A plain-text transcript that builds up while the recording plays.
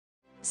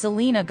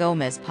Selena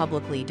Gomez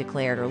publicly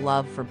declared her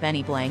love for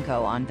Benny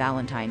Blanco on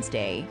Valentine's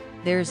Day.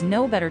 There's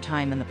no better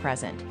time than the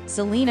present.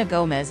 Selena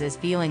Gomez is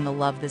feeling the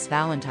love this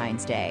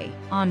Valentine's Day.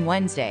 On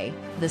Wednesday,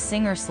 the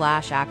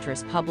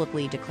singer-slash-actress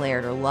publicly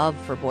declared her love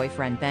for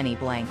boyfriend Benny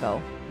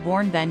Blanco,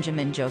 born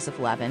Benjamin Joseph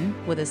Levin,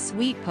 with a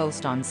sweet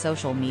post on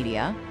social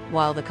media,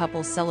 while the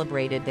couple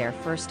celebrated their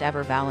first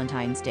ever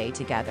Valentine's Day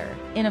together.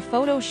 In a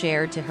photo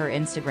shared to her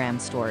Instagram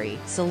story,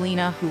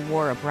 Selena, who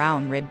wore a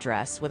brown ribbed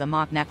dress with a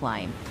mock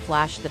neckline,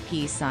 flashed the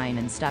peace sign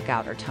and stuck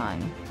out her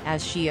tongue,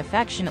 as she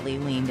affectionately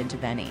leaned into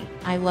Benny.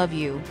 "I love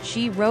you,"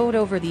 she wrote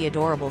over the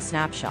adorable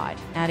snapshot,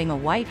 adding a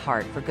white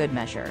heart for good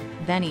measure.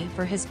 Benny,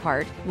 for his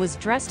part, was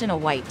dressed in a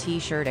white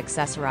t-shirt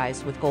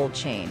accessorized with gold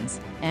chains,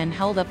 and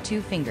held up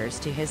 2 fingers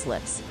to his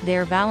lips.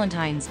 Their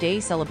Valentine's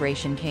Day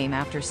celebration came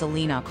after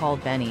Selena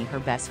called Benny her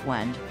best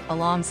friend,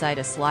 alongside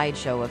a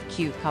slideshow of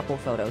cute couple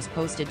photos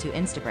posted to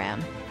Instagram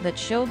that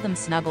showed them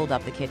snuggled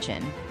up the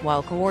kitchen,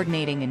 while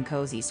coordinating in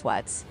cozy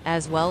sweats,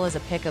 as well as a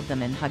pic of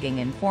them in hugging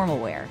in formal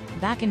wear.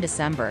 Back in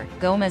December,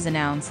 Gomez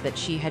announced that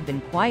she had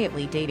been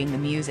quietly dating the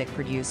music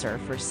producer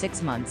for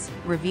 6 months,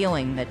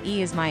 revealing that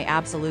 "he is my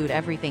absolute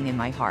everything in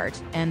my heart,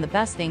 and the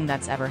best thing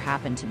that's ever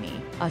happened to me."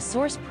 A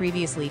source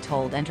previously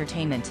told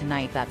Entertainment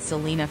Tonight that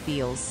Selena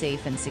feels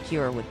safe and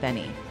secure with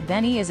Benny.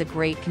 "Benny is a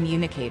great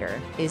communicator,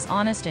 is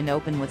honest and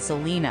open with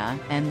Selena,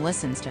 and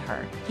listens to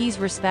her. He's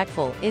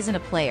respectful, isn't a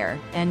player,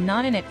 and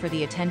not in it for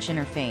the attention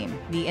or fame,"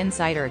 the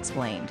insider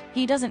explained.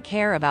 "He doesn't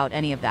care about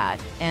any of that,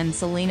 and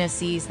Selena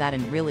sees that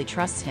and really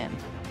trusts him."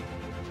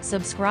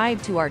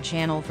 Subscribe to our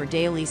channel for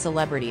daily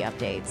celebrity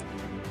updates.